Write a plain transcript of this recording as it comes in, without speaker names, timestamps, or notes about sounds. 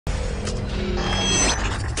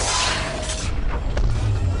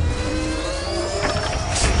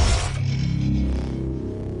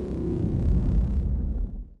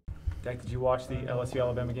Dak, did you watch the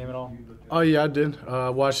LSU-Alabama game at all? Oh, yeah, I did. I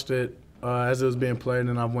watched it as it was being played, and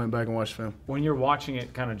then I went back and watched film. When you're watching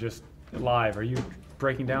it kind of just live, are you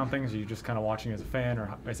breaking down things? Or are you just kind of watching as a fan,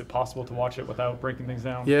 or is it possible to watch it without breaking things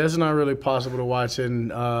down? Yeah, it's not really possible to watch it and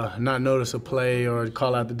not notice a play or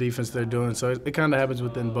call out the defense they're doing. So it kind of happens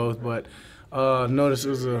within both. But notice it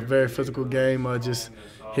was a very physical game, just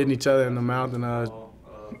hitting each other in the mouth, and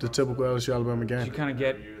the typical LSU-Alabama game. Did you kind of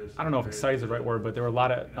get, I don't know if excited is the right word, but there were a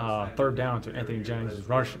lot of third down to Anthony Jennings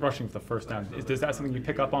rushing for the first down. Is that something you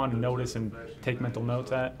pick up on and notice and take mental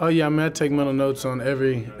notes at? Oh, yeah, I mean, I take mental notes on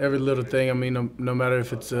every little thing. I mean, no matter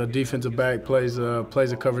if it's a defensive back plays a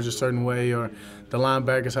coverage a certain way, or the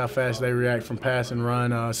linebackers, how fast they react from pass and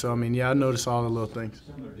run. So, I mean, yeah, I notice all the little things.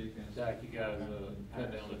 Dak, you guys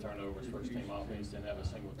cut down the turnovers. First team offense didn't have a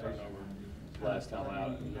single turnover last time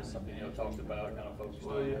out. Is something talked about, kind of focused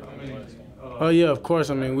on? Oh, yeah, of course.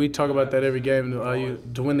 I mean, we talk about that every game.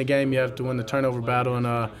 To win the game, you have to win the turnover battle, and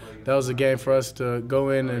that was a game for us to go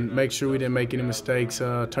in and make sure we didn't make any mistakes,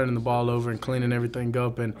 turning the ball over and cleaning everything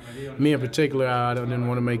up. And me in particular, I didn't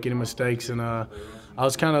want to make any mistakes, and I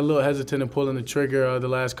was kind of a little hesitant in pulling the trigger the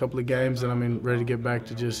last couple of games, and I mean, ready to get back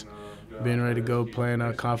to just being ready to go, playing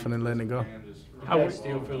confident, letting it go. Are you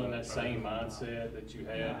still feeling that same mindset that you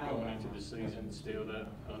had going into the season, still that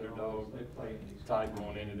underdog type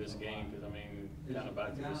going into this game? Because, I mean, kind of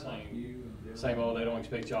back to the same old, they don't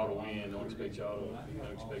expect y'all to win, don't expect y'all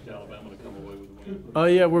to expect Alabama to come away with a win. Oh,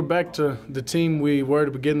 yeah, we're back to the team we were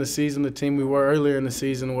to begin the season, the team we were earlier in the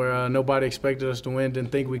season, where nobody expected us to win,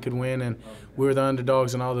 didn't think we could win, and we were the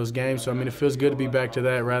underdogs in all those games. So, I mean, it feels good to be back to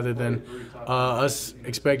that rather than us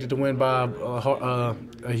expected to win by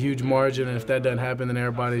a huge margin, and if that doesn't happen, then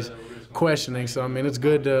everybody's questioning. So, I mean, it's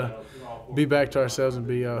good to be back to ourselves and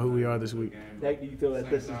be who we are this week. Dak, do you feel that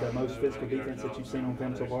this is the most physical defense that you've seen on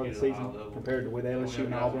film so far this season compared to with LSU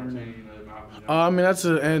and Auburn? I mean, that's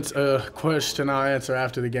a question I'll answer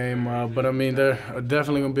after the game. But, I mean, they're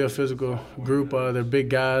definitely going to be a physical group. They're big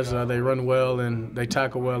guys. They run well and they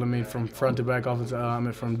tackle well. I mean, from front to back offense,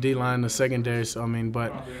 from D-line to secondary. So, I mean,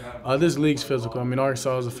 but this league's physical. I mean,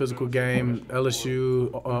 Arkansas is a physical game.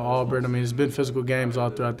 LSU, Auburn. I mean, it's been physical games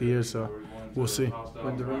all throughout the year. So we'll see.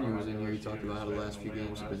 When Devaney was in here, he talked about how the last few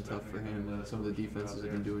games have been tough for him, and some of the defenses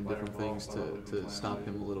have been doing different things to stop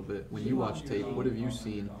him a little bit. When you watch tape, what have you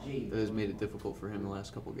seen that has made it difficult for him the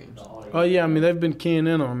last couple games? Oh, yeah, I mean, they've been keying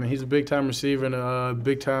in on him. He's a big-time receiver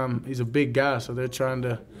and he's a big guy, so they're trying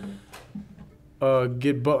to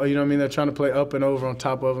they're trying to play up and over on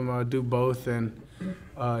top of him, do both, and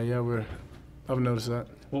I've noticed that.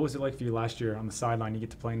 What was it like for you last year on the sideline? You get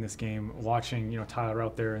to play in this game, watching Tyler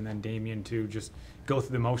out there and then Damian too, just go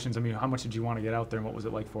through the motions. I mean, how much did you want to get out there, and what was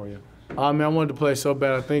it like for you? I mean, I wanted to play so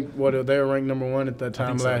bad. I think they were ranked #1 at that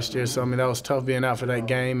time last year. So I mean, that was tough being out for that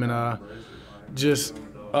game, and it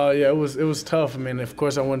was tough. I mean, of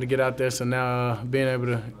course, I wanted to get out there. So now being able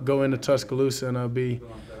to go into Tuscaloosa and be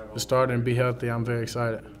the starter and be healthy, I'm very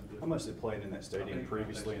excited. How much did playing in that stadium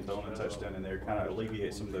previously and throwing a touchdown in there kind of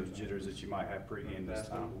alleviate some of those jitters that you might have pregame this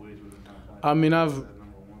time? I mean,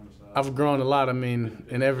 I've grown a lot. I mean,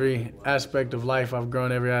 in every aspect of life, I've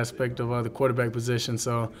grown every aspect of the quarterback position.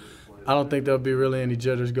 So I don't think there'll be really any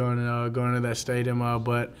jitters going into that stadium.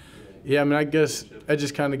 But yeah, I mean, I guess that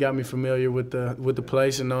just kind of got me familiar with the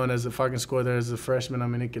place and knowing as if I can score there as a freshman, I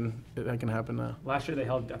mean, that can happen now. Last year they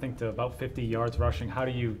held, I think, to about 50 yards rushing. How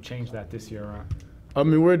do you change that this year? I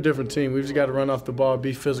mean, we're a different team. We've just got to run off the ball,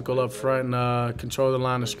 be physical up front, and control the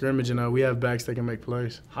line of scrimmage, and we have backs that can make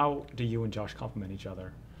plays. How do you and Josh complement each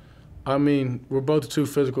other? I mean, we're both two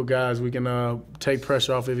physical guys. We can take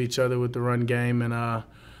pressure off of each other with the run game, and, I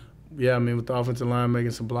mean, with the offensive line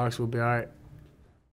making some blocks, we'll be all right.